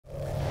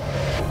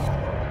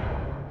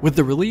With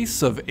the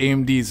release of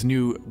AMD's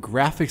new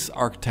graphics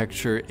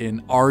architecture in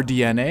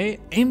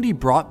RDNA, AMD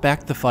brought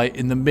back the fight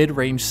in the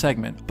mid-range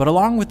segment, but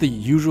along with the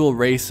usual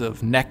race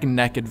of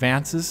neck-and-neck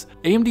advances,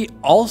 AMD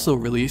also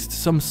released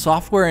some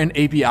software and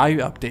API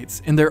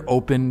updates in their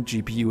Open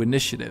GPU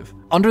initiative.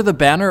 Under the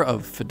banner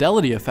of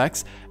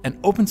FidelityFX, an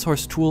open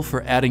source tool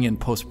for adding in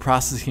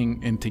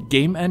post-processing into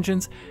game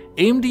engines,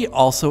 AMD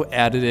also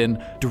added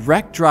in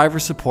direct driver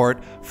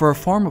support for a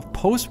form of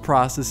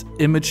post-process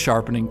image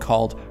sharpening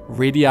called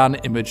Radeon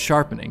Image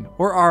Sharpening,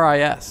 or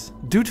RIS.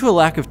 Due to a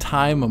lack of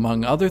time,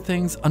 among other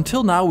things,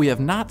 until now we have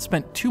not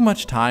spent too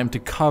much time to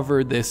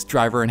cover this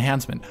driver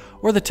enhancement,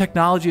 or the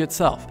technology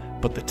itself,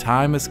 but the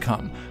time has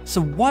come. So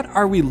what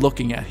are we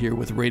looking at here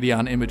with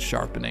Radeon Image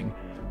Sharpening?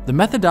 The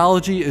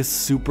methodology is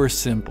super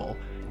simple.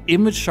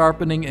 Image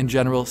sharpening in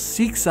general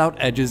seeks out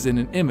edges in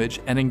an image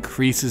and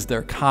increases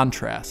their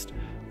contrast.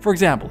 For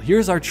example,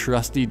 here's our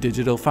trusty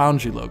digital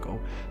Foundry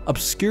logo,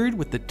 obscured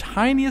with the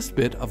tiniest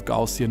bit of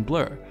Gaussian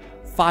blur,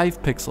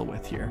 5 pixel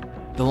width here.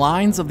 The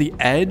lines of the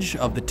edge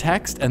of the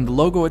text and the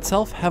logo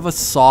itself have a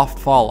soft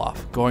fall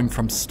off, going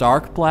from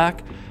stark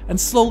black and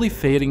slowly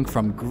fading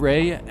from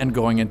gray and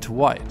going into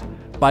white.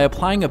 By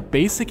applying a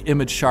basic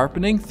image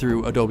sharpening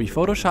through Adobe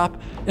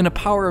Photoshop in a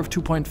power of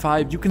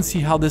 2.5, you can see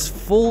how this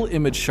full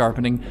image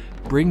sharpening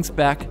brings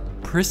back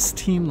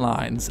pristine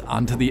lines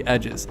onto the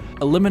edges,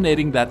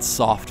 eliminating that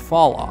soft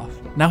fall off.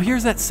 Now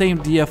here's that same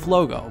DF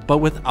logo, but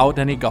without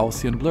any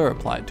Gaussian blur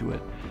applied to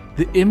it.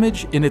 The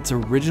image in its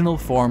original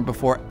form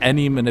before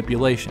any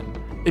manipulation.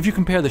 If you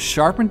compare the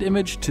sharpened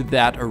image to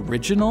that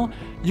original,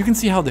 you can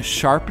see how the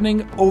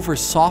sharpening over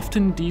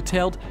softened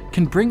detailed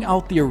can bring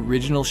out the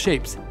original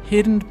shapes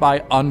hidden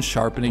by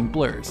unsharpening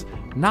blurs.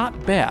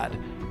 Not bad.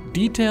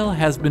 Detail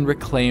has been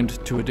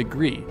reclaimed to a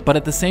degree, but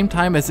at the same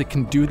time as it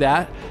can do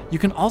that, you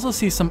can also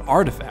see some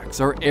artifacts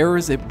or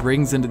errors it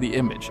brings into the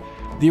image.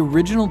 The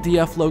original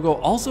DF logo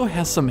also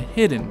has some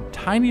hidden,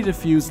 tiny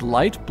diffused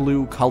light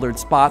blue colored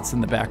spots in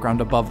the background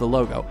above the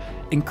logo,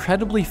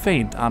 incredibly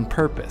faint on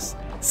purpose.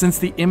 Since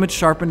the image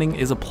sharpening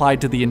is applied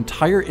to the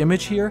entire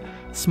image here,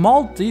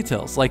 small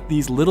details like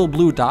these little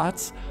blue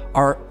dots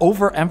are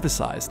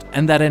overemphasized,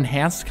 and that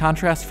enhanced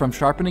contrast from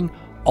sharpening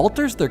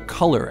alters their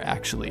color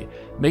actually,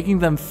 making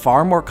them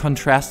far more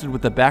contrasted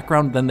with the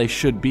background than they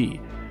should be.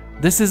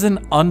 This is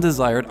an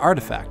undesired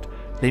artifact.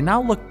 They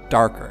now look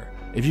darker.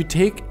 If you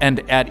take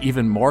and add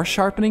even more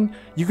sharpening,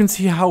 you can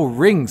see how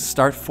rings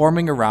start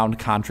forming around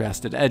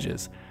contrasted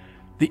edges.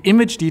 The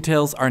image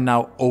details are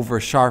now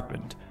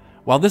over-sharpened.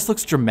 While this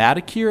looks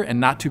dramatic here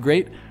and not too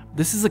great,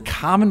 this is a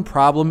common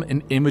problem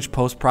in image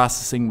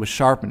post-processing with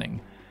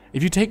sharpening.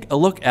 If you take a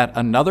look at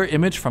another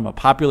image from a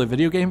popular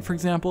video game, for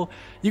example,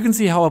 you can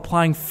see how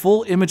applying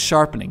full image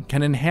sharpening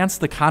can enhance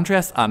the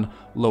contrast on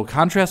low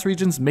contrast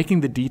regions,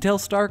 making the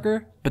details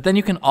darker. But then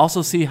you can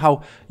also see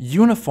how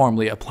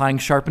uniformly applying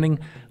sharpening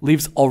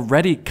leaves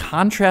already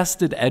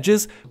contrasted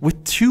edges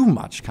with too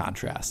much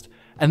contrast.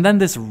 And then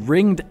this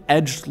ringed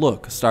edged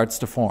look starts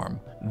to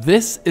form.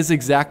 This is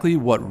exactly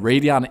what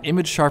Radeon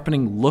Image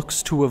Sharpening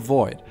looks to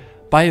avoid.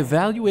 By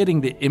evaluating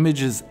the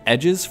image's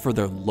edges for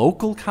their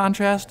local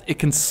contrast, it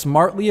can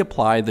smartly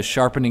apply the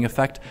sharpening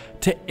effect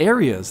to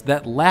areas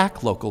that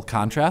lack local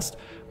contrast,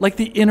 like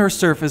the inner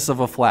surface of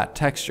a flat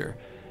texture.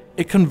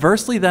 It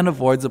conversely then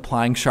avoids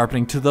applying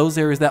sharpening to those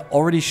areas that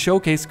already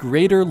showcase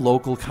greater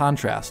local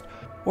contrast,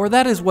 or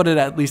that is what it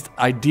at least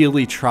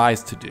ideally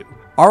tries to do.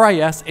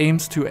 RIS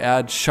aims to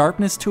add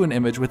sharpness to an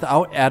image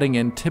without adding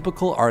in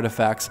typical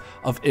artifacts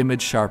of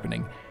image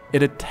sharpening.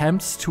 It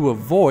attempts to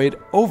avoid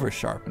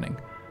over-sharpening.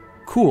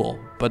 Cool,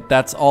 but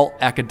that's all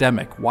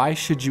academic. Why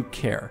should you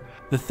care?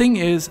 The thing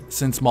is,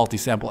 since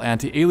multi-sample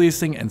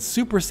anti-aliasing and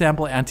super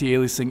sample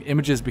anti-aliasing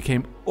images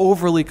became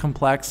overly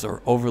complex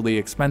or overly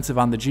expensive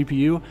on the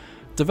GPU,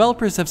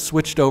 developers have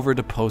switched over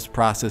to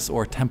post-process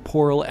or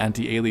temporal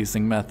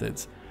anti-aliasing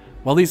methods.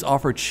 While these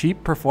offer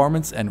cheap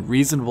performance and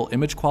reasonable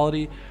image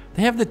quality,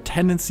 they have the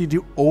tendency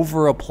to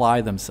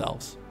over-apply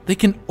themselves. They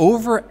can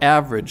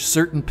over-average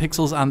certain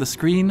pixels on the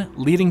screen,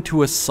 leading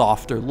to a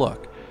softer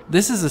look.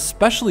 This is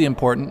especially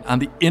important on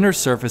the inner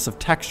surface of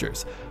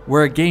textures,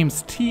 where a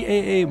game's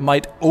TAA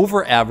might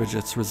over-average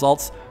its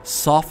results,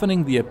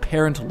 softening the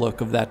apparent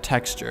look of that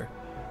texture.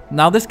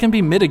 Now this can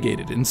be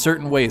mitigated in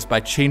certain ways by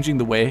changing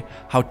the way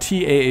how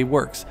TAA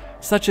works,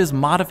 such as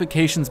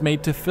modifications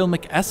made to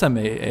filmic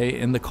SMAA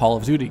in the Call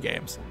of Duty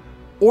games.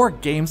 Or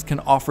games can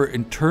offer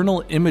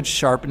internal image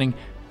sharpening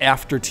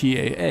after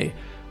TAA,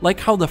 like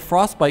how the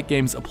Frostbite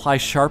games apply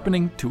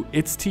sharpening to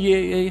its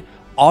TAA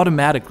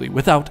automatically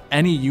without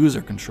any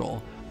user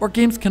control. Or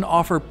games can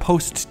offer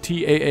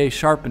post-TAA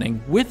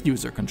sharpening with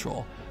user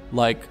control,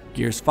 like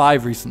Gears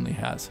 5 recently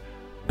has.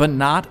 But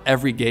not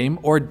every game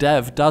or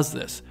dev does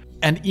this.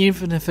 And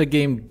even if a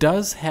game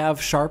does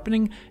have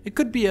sharpening, it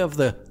could be of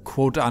the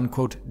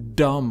quote-unquote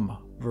dumb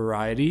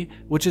variety,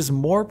 which is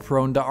more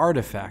prone to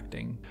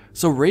artifacting.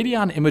 So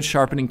Radeon Image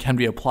Sharpening can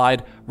be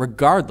applied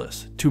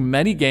regardless to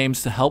many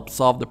games to help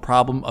solve the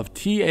problem of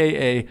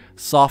TAA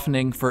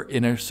softening for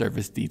inner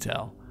surface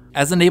detail.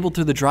 As enabled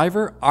through the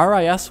driver,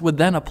 RIS would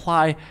then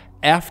apply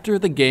after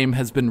the game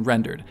has been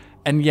rendered.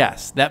 And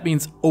yes, that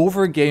means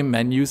over game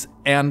menus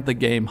and the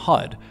game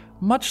HUD,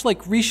 much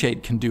like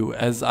Reshade can do,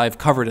 as I've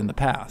covered in the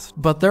past.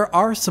 But there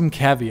are some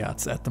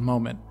caveats at the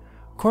moment.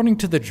 According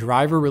to the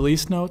driver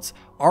release notes,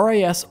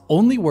 RIS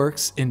only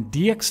works in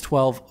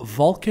DX12,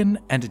 Vulkan,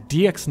 and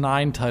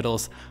DX9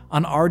 titles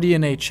on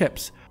RDNA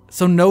chips,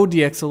 so no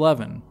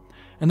DX11.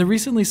 And the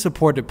recently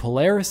supported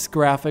Polaris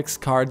graphics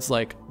cards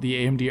like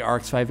the AMD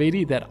RX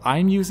 580 that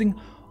I'm using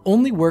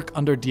only work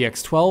under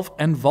DX12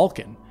 and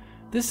Vulkan.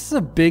 This is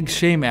a big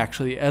shame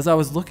actually, as I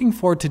was looking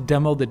forward to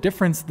demo the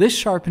difference this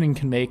sharpening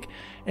can make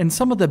in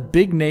some of the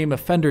big name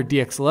offender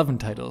DX11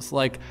 titles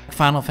like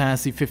Final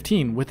Fantasy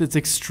 15 with its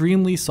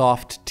extremely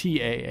soft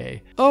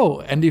TAA. Oh,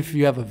 and if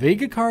you have a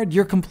Vega card,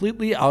 you're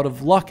completely out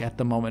of luck at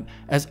the moment,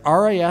 as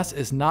RIS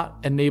is not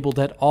enabled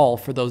at all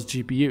for those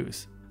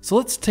GPUs. So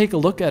let's take a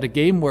look at a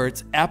game where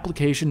its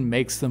application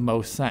makes the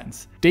most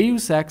sense.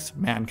 Deus Ex: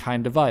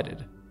 Mankind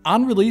Divided.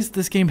 On release,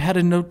 this game had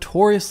a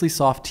notoriously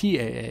soft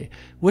TAA,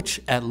 which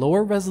at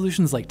lower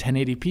resolutions like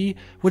 1080p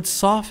would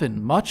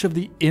soften much of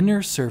the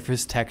inner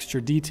surface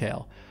texture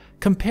detail.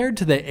 Compared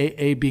to the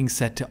AA being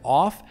set to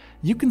off,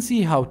 you can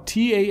see how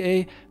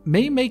TAA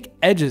may make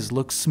edges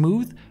look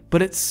smooth,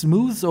 but it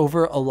smooths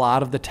over a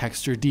lot of the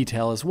texture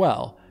detail as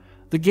well.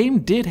 The game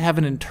did have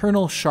an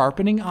internal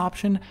sharpening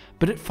option,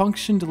 but it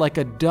functioned like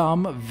a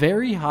dumb,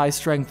 very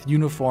high-strength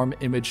uniform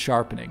image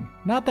sharpening.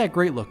 Not that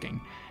great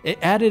looking. It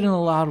added in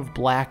a lot of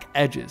black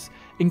edges,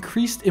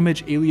 increased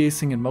image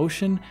aliasing and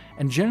motion,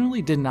 and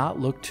generally did not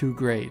look too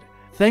great.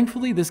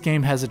 Thankfully, this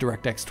game has a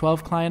DirectX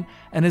 12 client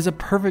and is a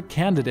perfect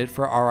candidate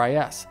for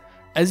RIS.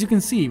 As you can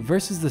see,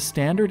 versus the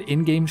standard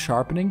in-game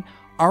sharpening,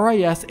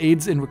 RIS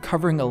aids in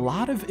recovering a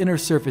lot of inner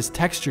surface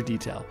texture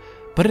detail,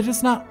 but it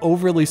is not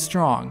overly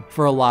strong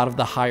for a lot of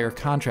the higher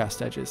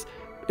contrast edges.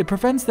 It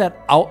prevents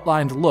that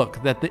outlined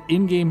look that the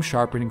in-game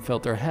sharpening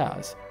filter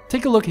has.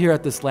 Take a look here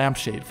at this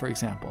lampshade, for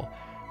example.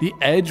 The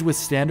edge with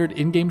standard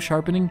in-game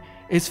sharpening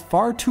is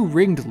far too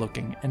ringed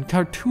looking and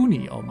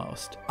cartoony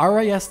almost.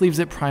 RIS leaves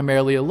it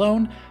primarily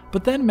alone,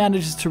 but then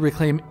manages to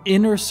reclaim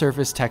inner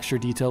surface texture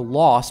detail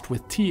lost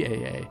with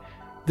TAA.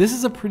 This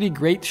is a pretty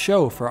great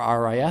show for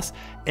RIS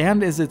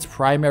and is its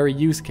primary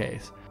use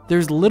case.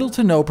 There's little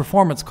to no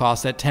performance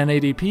cost at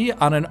 1080p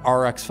on an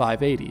RX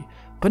 580,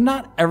 but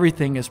not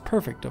everything is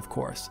perfect, of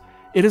course.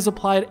 It is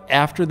applied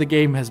after the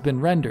game has been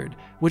rendered,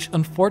 which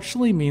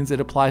unfortunately means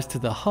it applies to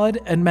the HUD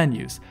and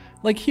menus,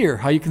 like here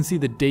how you can see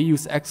the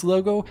Deus Ex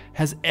logo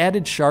has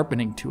added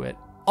sharpening to it.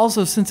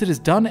 Also, since it is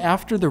done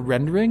after the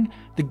rendering,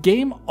 the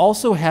game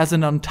also has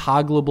an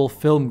untoggleable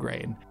film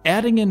grain.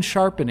 Adding in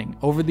sharpening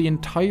over the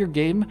entire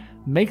game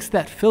makes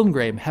that film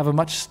grain have a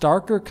much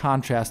starker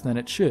contrast than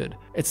it should.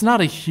 It's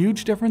not a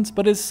huge difference,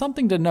 but is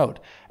something to note,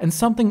 and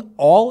something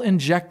all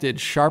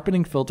injected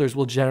sharpening filters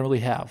will generally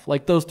have,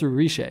 like those through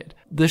Reshade.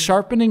 The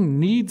sharpening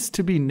needs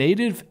to be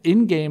native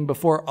in-game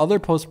before other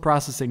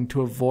post-processing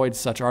to avoid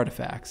such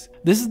artifacts.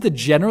 This is the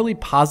generally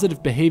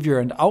positive behavior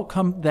and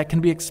outcome that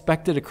can be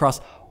expected across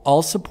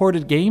all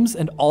supported games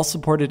and all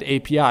supported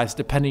APIs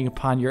depending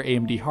upon your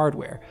AMD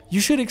hardware.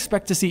 You should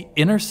expect to see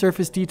inner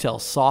surface detail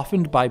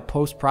softened by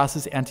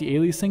post-process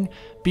anti-aliasing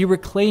be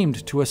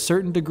reclaimed to a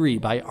certain degree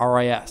by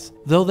RIS,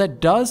 though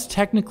that does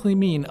technically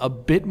mean a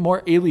bit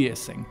more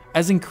aliasing,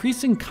 as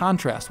increasing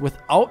contrast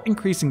without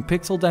increasing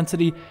pixel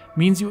density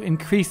means you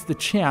increase the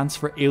chance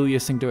for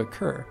aliasing to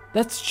occur.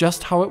 That's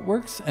just how it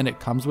works, and it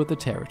comes with the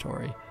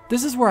territory.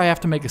 This is where I have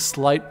to make a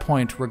slight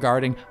point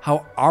regarding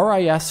how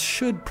RIS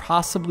should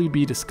possibly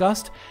be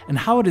discussed and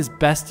how it is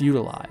best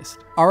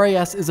utilized.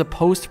 RIS is a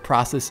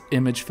post-process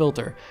image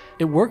filter.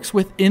 It works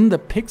within the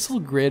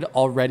pixel grid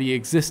already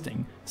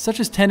existing, such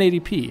as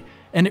 1080p,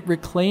 and it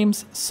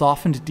reclaims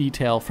softened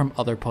detail from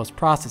other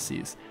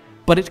post-processes.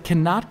 But it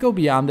cannot go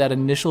beyond that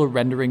initial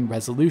rendering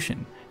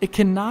resolution. It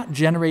cannot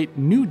generate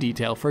new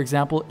detail, for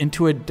example,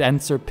 into a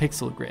denser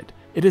pixel grid.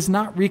 It is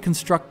not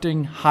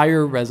reconstructing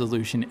higher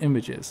resolution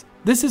images.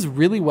 This is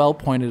really well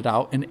pointed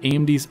out in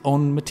AMD's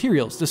own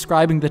materials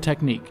describing the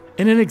technique.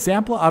 In an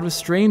example out of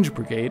Strange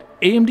Brigade,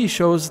 AMD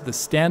shows the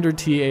standard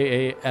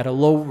TAA at a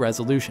low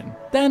resolution.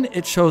 Then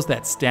it shows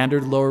that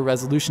standard lower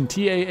resolution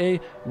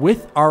TAA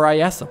with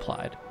RIS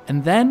applied.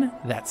 And then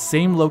that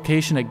same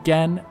location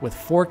again with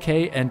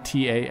 4K and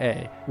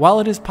TAA. While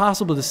it is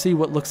possible to see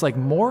what looks like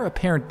more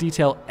apparent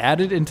detail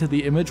added into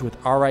the image with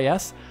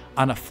RIS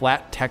on a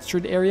flat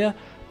textured area,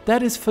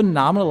 that is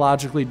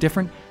phenomenologically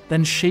different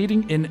than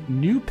shading in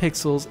new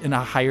pixels in a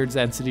higher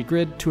density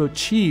grid to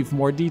achieve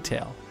more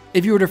detail.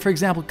 If you were to, for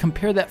example,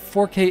 compare that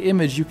 4K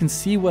image, you can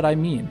see what I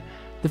mean.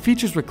 The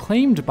features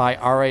reclaimed by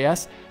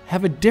RIS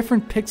have a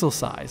different pixel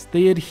size.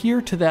 They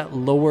adhere to that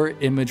lower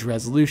image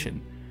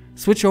resolution.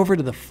 Switch over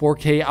to the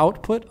 4K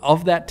output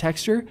of that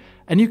texture,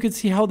 and you can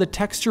see how the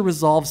texture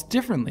resolves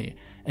differently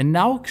and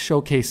now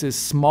showcases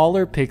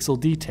smaller pixel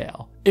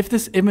detail. If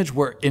this image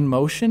were in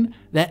motion,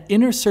 that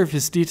inner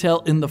surface detail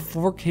in the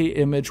 4K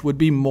image would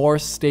be more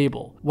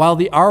stable, while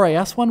the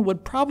RIS one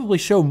would probably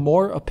show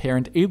more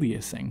apparent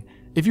aliasing.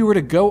 If you were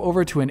to go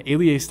over to an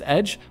aliased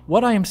edge,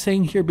 what I am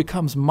saying here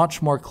becomes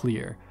much more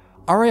clear.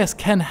 RIS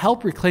can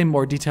help reclaim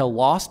more detail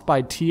lost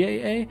by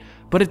TAA,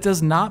 but it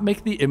does not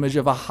make the image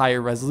of a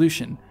higher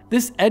resolution.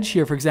 This edge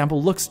here, for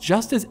example, looks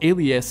just as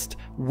aliased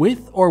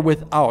with or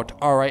without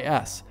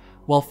RIS,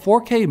 while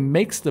 4K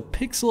makes the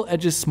pixel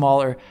edges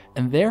smaller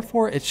and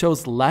therefore it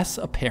shows less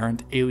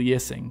apparent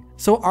aliasing.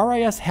 So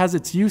RIS has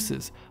its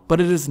uses,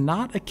 but it is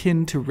not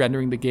akin to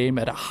rendering the game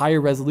at a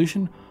higher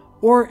resolution,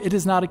 or it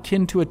is not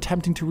akin to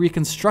attempting to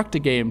reconstruct a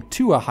game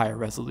to a higher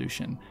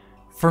resolution.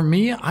 For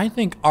me, I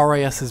think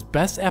RIS's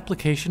best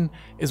application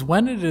is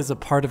when it is a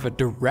part of a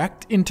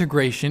direct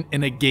integration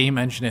in a game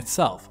engine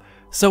itself,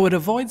 so it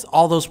avoids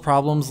all those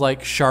problems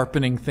like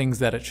sharpening things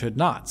that it should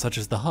not, such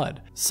as the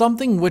HUD.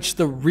 Something which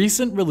the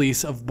recent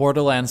release of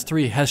Borderlands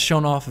 3 has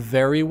shown off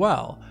very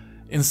well.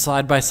 In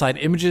side-by-side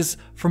images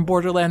from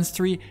Borderlands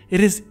 3,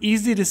 it is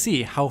easy to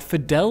see how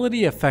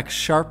FidelityFX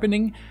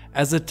sharpening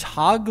as a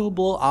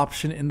toggleable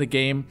option in the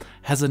game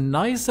has a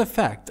nice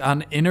effect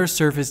on inner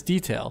surface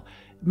detail,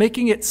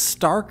 making it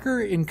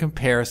starker in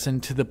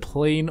comparison to the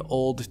plain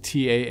old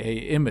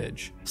TAA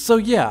image. So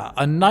yeah,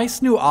 a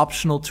nice new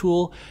optional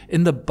tool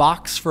in the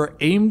box for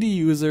AMD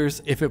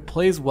users if it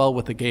plays well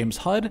with the game's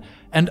HUD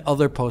and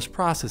other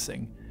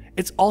post-processing.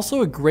 It's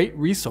also a great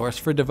resource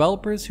for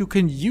developers who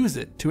can use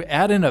it to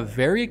add in a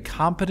very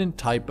competent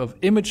type of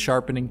image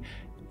sharpening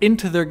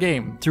into their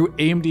game through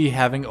AMD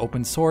having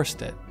open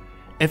sourced it.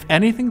 If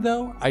anything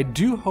though, I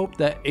do hope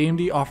that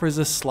AMD offers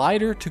a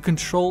slider to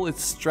control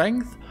its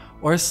strength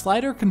or a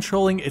slider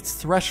controlling its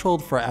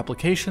threshold for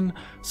application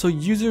so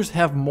users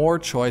have more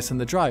choice in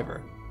the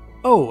driver.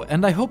 Oh,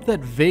 and I hope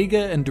that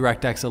Vega and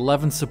DirectX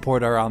 11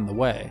 support are on the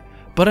way.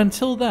 But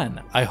until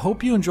then, I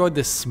hope you enjoyed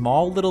this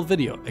small little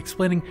video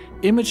explaining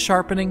image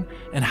sharpening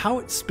and how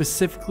it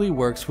specifically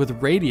works with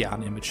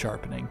Radeon Image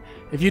Sharpening.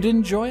 If you did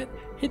enjoy it,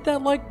 hit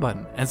that like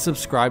button and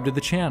subscribe to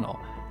the channel.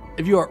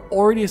 If you are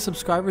already a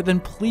subscriber,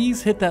 then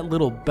please hit that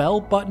little bell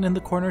button in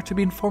the corner to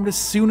be informed as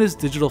soon as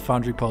Digital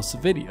Foundry posts a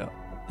video.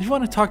 If you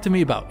want to talk to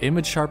me about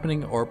image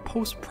sharpening or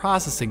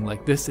post-processing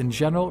like this in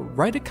general,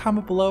 write a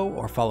comment below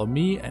or follow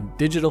me and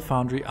Digital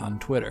Foundry on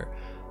Twitter.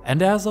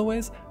 And as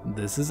always,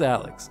 this is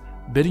Alex,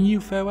 bidding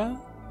you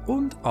farewell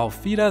und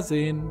auf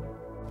Wiedersehen.